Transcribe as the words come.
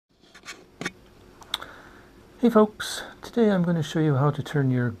Hey folks, today I'm going to show you how to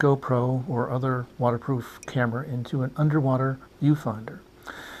turn your GoPro or other waterproof camera into an underwater viewfinder.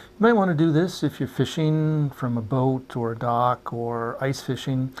 You might want to do this if you're fishing from a boat or a dock or ice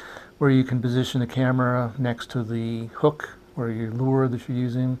fishing, where you can position the camera next to the hook or your lure that you're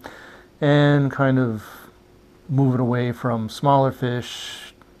using and kind of move it away from smaller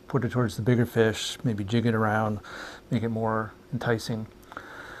fish, put it towards the bigger fish, maybe jig it around, make it more enticing.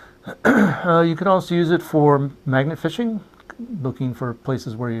 You could also use it for magnet fishing, looking for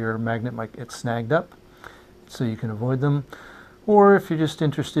places where your magnet might get snagged up so you can avoid them. Or if you're just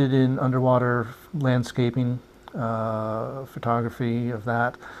interested in underwater landscaping, photography of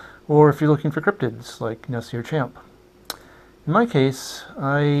that, or if you're looking for cryptids like Nessie or Champ. In my case,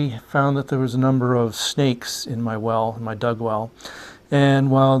 I found that there was a number of snakes in my well, in my dug well, and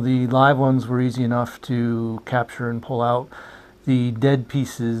while the live ones were easy enough to capture and pull out, the dead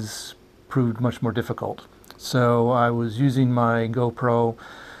pieces proved much more difficult. So I was using my GoPro.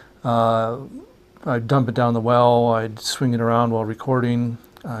 I'd dump it down the well, I'd swing it around while recording,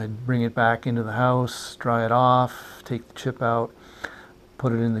 I'd bring it back into the house, dry it off, take the chip out,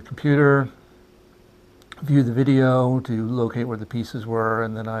 put it in the computer, view the video to locate where the pieces were,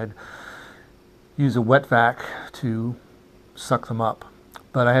 and then I'd use a wet vac to suck them up.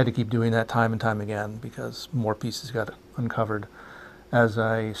 But I had to keep doing that time and time again because more pieces got uncovered as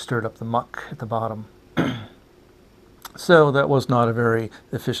I stirred up the muck at the bottom. So that was not a very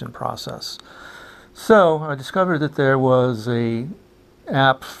efficient process. So I discovered that there was an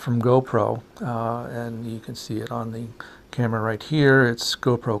app from GoPro, and you can see it on the camera right here. It's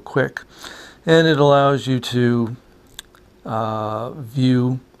GoPro Quick, and it allows you to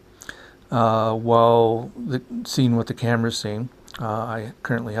view while seeing what the camera's seeing. I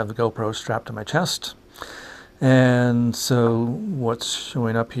currently have the GoPro strapped to my chest, and so what's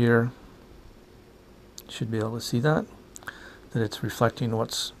showing up here, you should be able to see that it's reflecting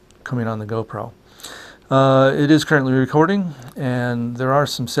what's coming on the GoPro. It is currently recording, and there are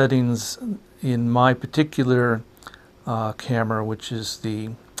some settings in my particular camera, which is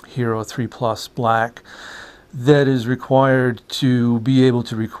the Hero 3 Plus Black, that is required to be able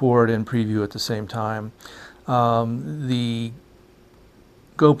to record and preview at the same time. The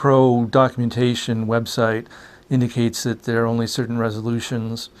GoPro documentation website indicates that there are only certain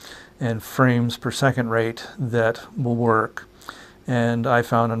resolutions and frames per second rate that will work. And I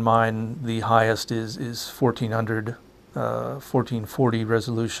found on mine the highest is 1400, 1440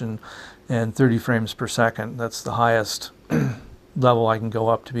 resolution and 30 frames per second. That's the highest level I can go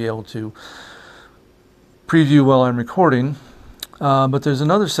up to be able to preview while I'm recording. But there's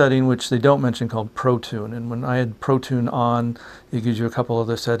another setting which they don't mention called Pro Tune, and when I had Pro Tune on, it gives you a couple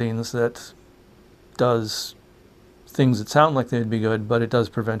other settings that does things that sound like they'd be good, but it does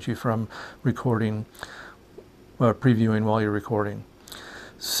prevent you from recording or previewing while you're recording.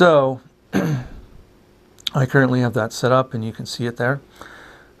 So I currently have that set up, and you can see it there.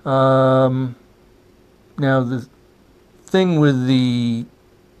 Now the thing with the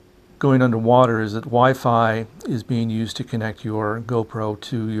going underwater is that Wi-Fi is being used to connect your GoPro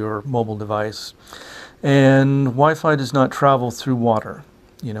to your mobile device, and Wi-Fi does not travel through water,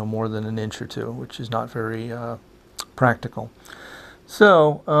 more than an inch or two, which is not very practical.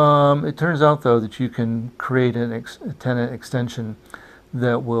 So it turns out though that you can create an antenna extension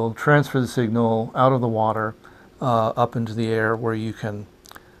that will transfer the signal out of the water up into the air, where you can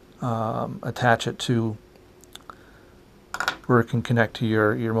attach it to where it can connect to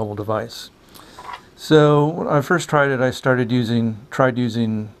your mobile device. So when I first tried it, I tried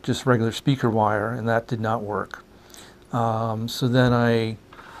using just regular speaker wire, and that did not work. So then I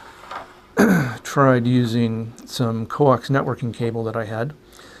tried using some coax networking cable that I had,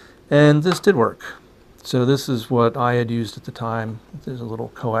 and this did work. So this is what I had used at the time. There's a little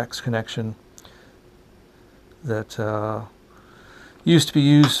coax connection that used to be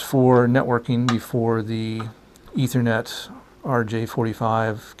used for networking before the Ethernet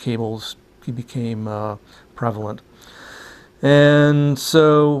RJ45 cables became prevalent. And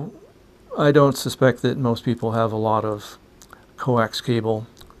so I don't suspect that most people have a lot of coax cable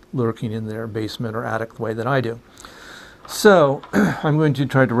lurking in their basement or attic the way that I do. So I'm going to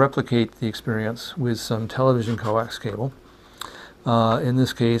try to replicate the experience with some television coax cable. In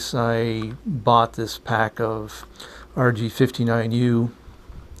this case, I bought this pack of RG59U.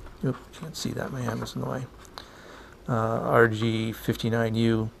 Oop, can't see that, my hand is in the way.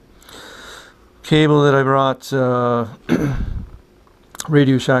 RG59U cable that I brought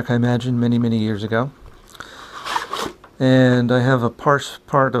Radio Shack, I imagine, many years ago. And I have a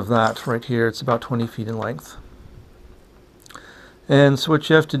part of that right here. It's about 20 feet in length. And so what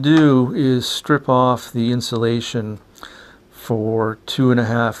you have to do is strip off the insulation for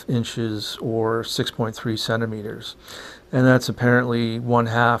 2.5 inches or 6.3 centimeters. And that's apparently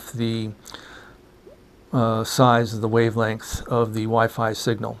 1/2 the size of the wavelength of the Wi-Fi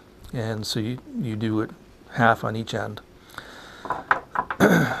signal. And so you do it half on each end.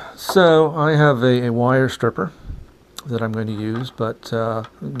 So I have a wire stripper that I'm going to use, but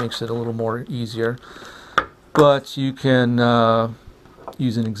it makes it a little more easier. But you can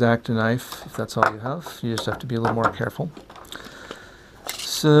use an X-Acto knife if that's all you have. You just have to be a little more careful.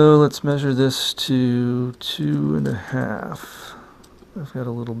 So let's measure this to 2.5. I've got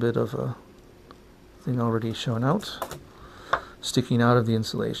a little bit of a thing already shown out, sticking out of the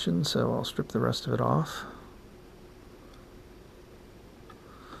insulation, so I'll strip the rest of it off.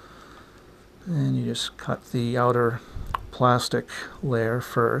 And you just cut the outer plastic layer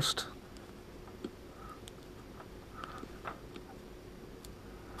first.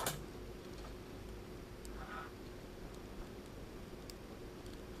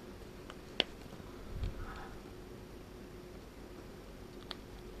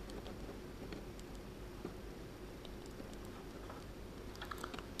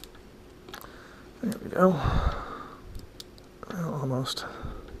 There we go. Well, almost.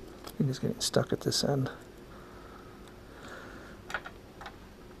 I'm just getting stuck at this end.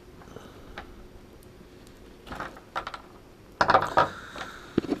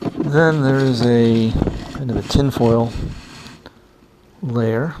 Then there is a kind of a tinfoil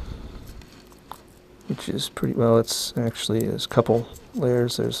layer, which is pretty well. It's actually there's a couple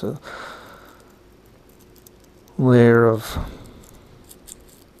layers. There's a layer of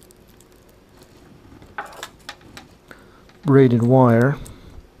braided wire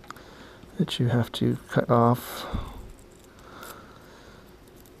that you have to cut off.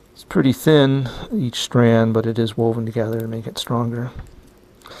 It's pretty thin, each strand, but it is woven together to make it stronger.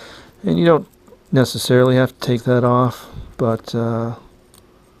 And you don't necessarily have to take that off, but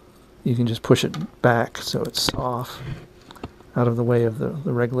you can just push it back so it's off, out of the way of the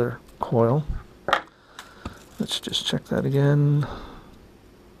regular coil. Let's just check that again.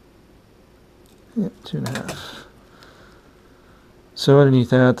 Yep, 2.5. So underneath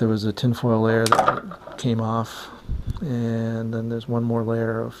that there was a tinfoil layer that came off, and then there's one more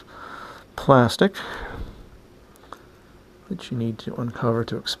layer of plastic that you need to uncover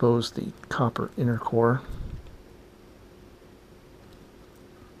to expose the copper inner core.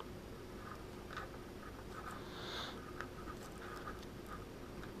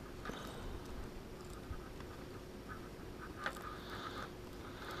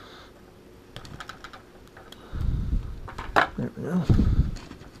 There we go.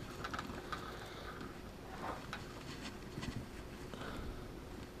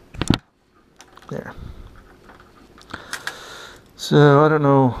 There. So I don't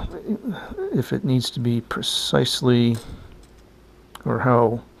know if it needs to be precisely, or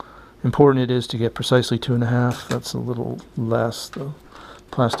how important it is to get precisely 2.5. That's a little less, the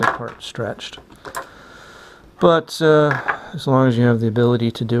plastic part stretched. But as long as you have the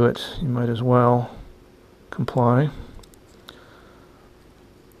ability to do it, you might as well comply.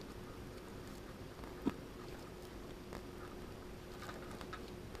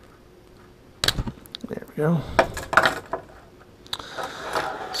 There we go.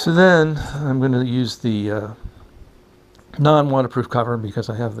 So then I'm going to use the non-waterproof cover, because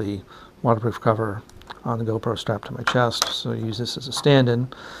I have the waterproof cover on the GoPro strapped to my chest. So use this as a stand-in.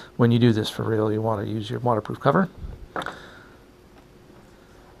 When you do this for real, you want to use your waterproof cover.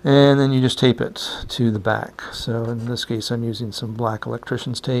 And then you just tape it to the back. So in this case I'm using some black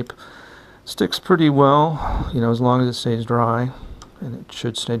electrician's tape. Sticks pretty well, you know, as long as it stays dry, and it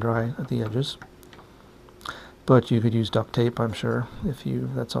should stay dry at the edges. But you could use duct tape, I'm sure, if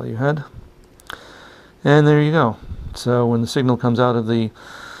that's all you had. And there you go. So when the signal comes out of the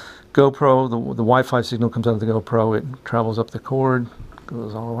GoPro, the Wi-Fi signal comes out of the GoPro, it travels up the cord,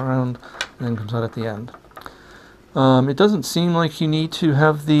 goes all around, and then comes out at the end. It doesn't seem like you need to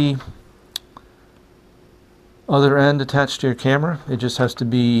have the other end attached to your camera. It just has to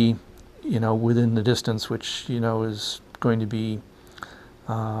be, you know, within the distance, which, you know, is going to be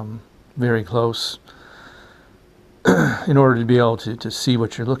very close in order to be able to see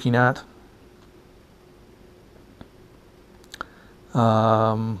what you're looking at.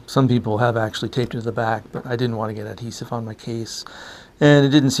 Some people have actually taped it to the back, but I didn't want to get adhesive on my case, and it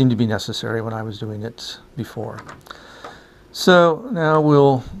didn't seem to be necessary when I was doing it before. So now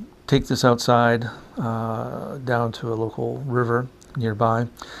we'll take this outside down to a local river nearby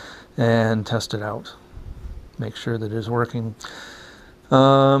and test it out. Make sure that it is working.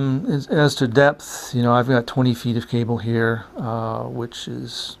 As to depth, I've got 20 feet of cable here, which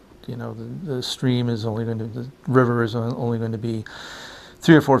is, the stream is only going to, the river is only going to be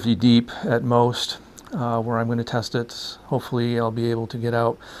 3 or 4 feet deep at most, where I'm going to test it. Hopefully I'll be able to get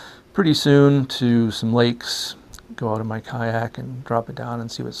out pretty soon to some lakes, go out in my kayak and drop it down and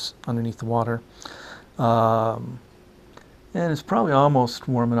see what's underneath the water. And it's probably almost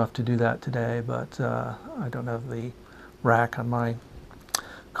warm enough to do that today, but I don't have the rack on my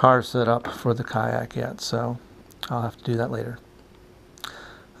car set up for the kayak yet, so I'll have to do that later.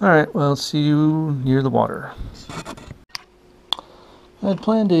 Alright, well, see you near the water. I had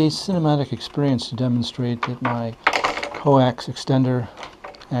planned a cinematic experience to demonstrate that my coax extender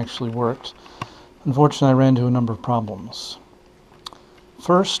actually worked. Unfortunately, I ran into a number of problems.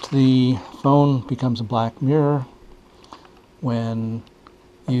 First, the phone becomes a black mirror when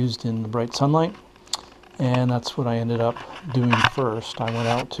used in the bright sunlight, and that's what I ended up doing first. I went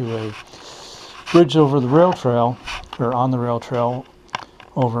out to a bridge over the rail trail, or on the rail trail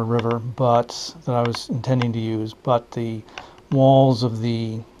over a river, but that I was intending to use, but the walls of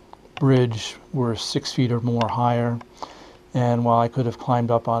the bridge were 6 feet or more higher, and while I could have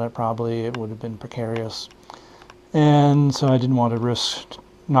climbed up on it, probably it would have been precarious, and so I didn't want to risk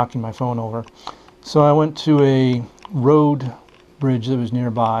knocking my phone over. So I went to a road bridge that was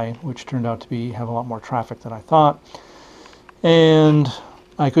nearby, which turned out to have a lot more traffic than I thought, and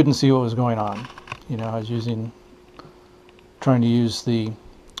I couldn't see what was going on. I was trying to see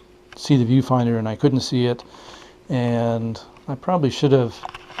the viewfinder, and I couldn't see it, and I probably should have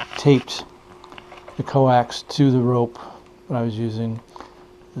taped the coax to the rope that I was using,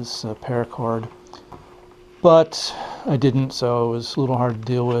 this paracord, but I didn't, so it was a little hard to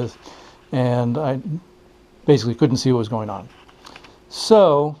deal with, and I basically couldn't see what was going on.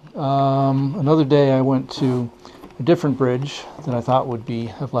 So another day I went to a different bridge that I thought would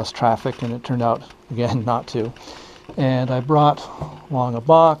have less traffic, and it turned out again not to. And I brought along a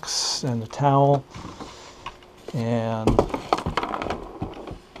box and a towel, and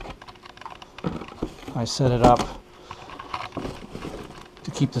I set it up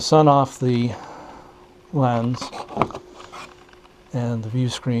to keep the sun off the lens and the view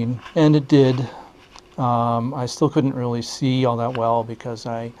screen, and it did. I still couldn't really see all that well because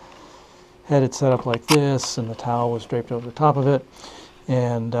I had it set up like this and the towel was draped over the top of it,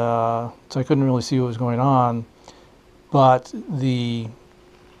 and so I couldn't really see what was going on, but the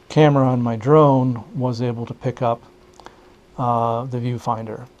camera on my drone was able to pick up the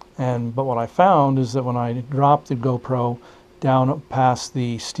viewfinder. But what I found is that when I dropped the GoPro down past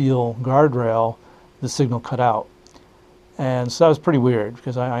the steel guardrail, the signal cut out. And so that was pretty weird,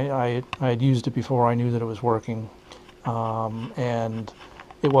 because I had used it before. I knew that it was working, and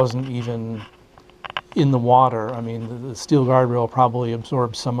it wasn't even in the water. I mean, the steel guardrail probably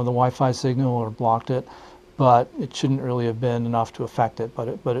absorbed some of the Wi-Fi signal or blocked it, but it shouldn't really have been enough to affect it,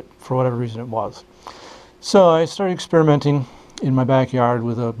 but for whatever reason it was. So I started experimenting in my backyard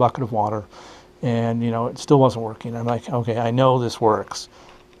with a bucket of water, and it still wasn't working. I'm like, okay, I know this works.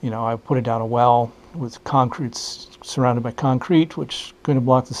 I put it down a well with concrete, surrounded by concrete, which is going to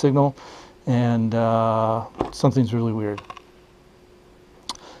block the signal, and something's really weird.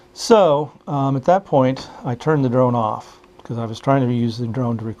 So at that point I turned the drone off, because I was trying to use the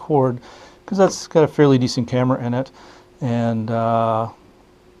drone to record, because that's got a fairly decent camera in it, and then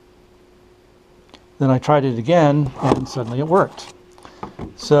I tried it again, and suddenly it worked.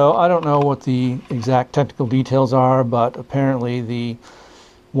 So I don't know what the exact technical details are, but apparently the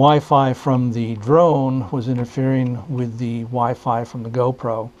Wi-Fi from the drone was interfering with the Wi-Fi from the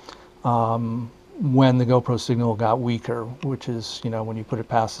GoPro when the GoPro signal got weaker, which is, when you put it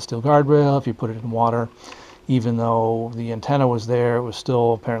past the steel guardrail, if you put it in water, even though the antenna was there, it was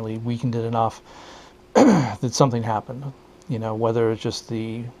still apparently weakened it enough that something happened. Whether it's just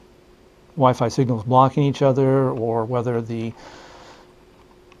the Wi-Fi signals blocking each other, or whether the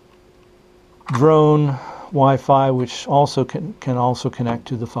drone Wi-Fi, which also can also connect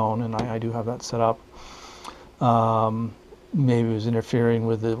to the phone, and I do have that set up, maybe it was interfering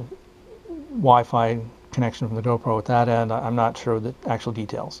with the Wi-Fi connection from the GoPro at that end. I'm not sure the actual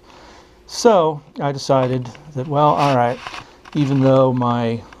details. So I decided that, well, all right, even though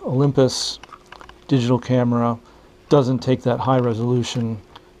my Olympus digital camera doesn't take that high resolution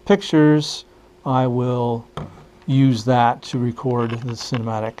pictures, I will use that to record the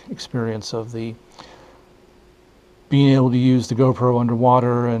cinematic experience of being able to use the GoPro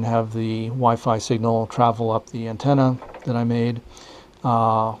underwater and have the Wi-Fi signal travel up the antenna that I made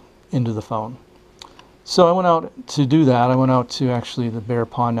into the phone. So I went out to do that. I went out to actually the Bear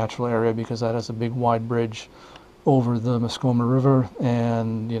Pond Natural Area, because that has a big wide bridge over the Muskoma River,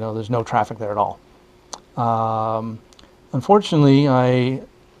 and there's no traffic there at all. Unfortunately,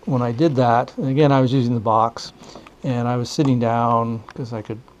 when I did that, and again I was using the box, and I was sitting down because I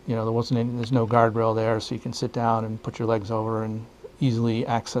could, there's no guardrail there, so you can sit down and put your legs over and easily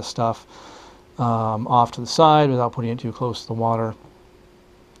access stuff off to the side without putting it too close to the water.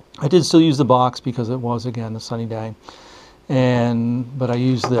 I did still use the box because it was, again, a sunny day, but I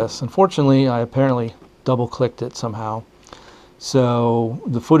used this. Unfortunately, I apparently double-clicked it somehow. So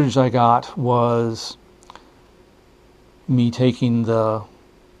the footage I got was me taking the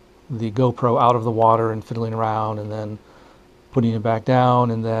GoPro out of the water and fiddling around and then putting it back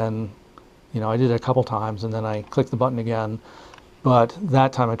down, and then I did it a couple times, and then I clicked the button again, but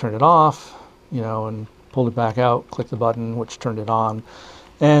that time I turned it off, and pulled it back out, clicked the button, which turned it on,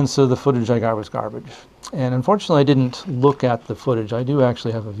 and so the footage I got was garbage. And unfortunately I didn't look at the footage. I do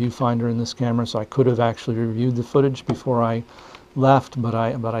actually have a viewfinder in this camera, so I could have actually reviewed the footage before I left, but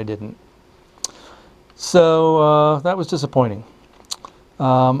I didn't. So that was disappointing.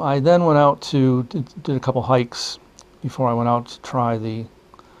 I then went out did a couple hikes before I went out to try the,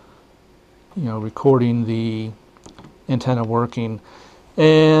 recording the antenna working.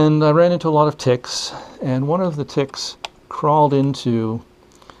 And I ran into a lot of ticks, and one of the ticks crawled into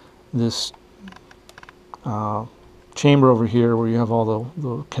this chamber over here where you have all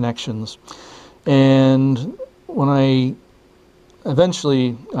the connections. And when I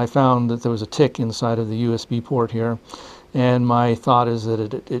found that there was a tick inside of the USB port here, and my thought is that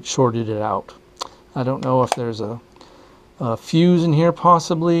it shorted it out. I don't know if there's a fuse in here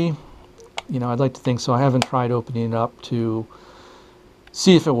possibly. I'd like to think so. I haven't tried opening it up to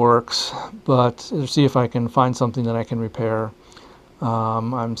see if it works, but see if I can find something that I can repair.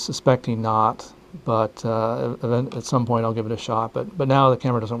 I'm suspecting not, but at some point I'll give it a shot. But now the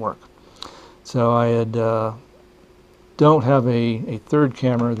camera doesn't work. So I don't have a third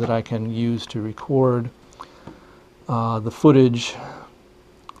camera that I can use to record the footage,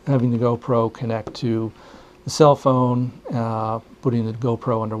 having the GoPro connect to the cell phone, putting the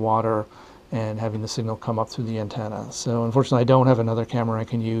GoPro underwater, and having the signal come up through the antenna. So unfortunately I don't have another camera I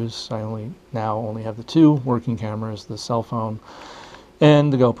can use. I now only have the two working cameras, the cell phone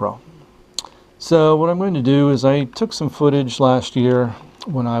and the GoPro. So what I'm going to do is I took some footage last year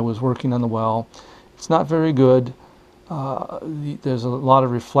when I was working on the well. It's not very good. There's a lot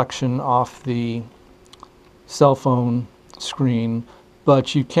of reflection off the cell phone screen,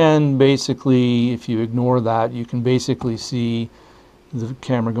 but you can basically, if you ignore that, you can basically see the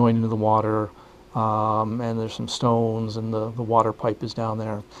camera going into the water, and there's some stones, and the water pipe is down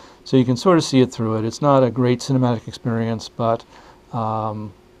there. So you can sort of see it through it. It's not a great cinematic experience, but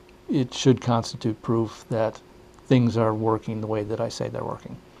it should constitute proof that things are working the way that I say they're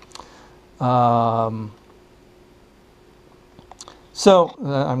working. So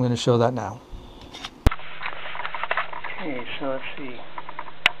I'm going to show that now. Okay, so let's see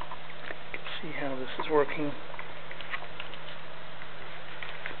how this is working.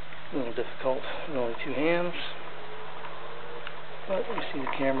 A little difficult with only two hands, but we see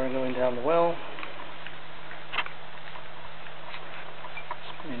the camera going down the well,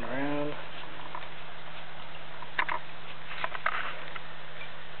 spinning around.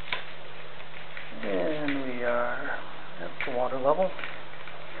 And we are at the water level.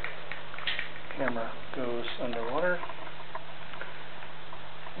 Camera goes underwater,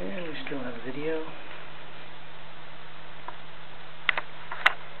 and we still have video.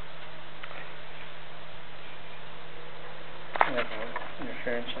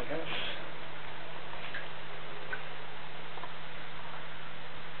 Interference, I guess.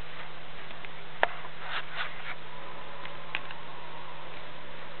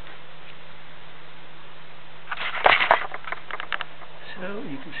 So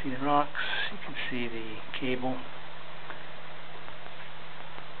you can see the rocks, you can see the cable,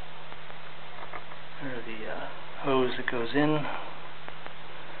 or the hose that goes in.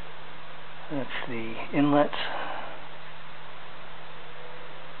 That's the inlet.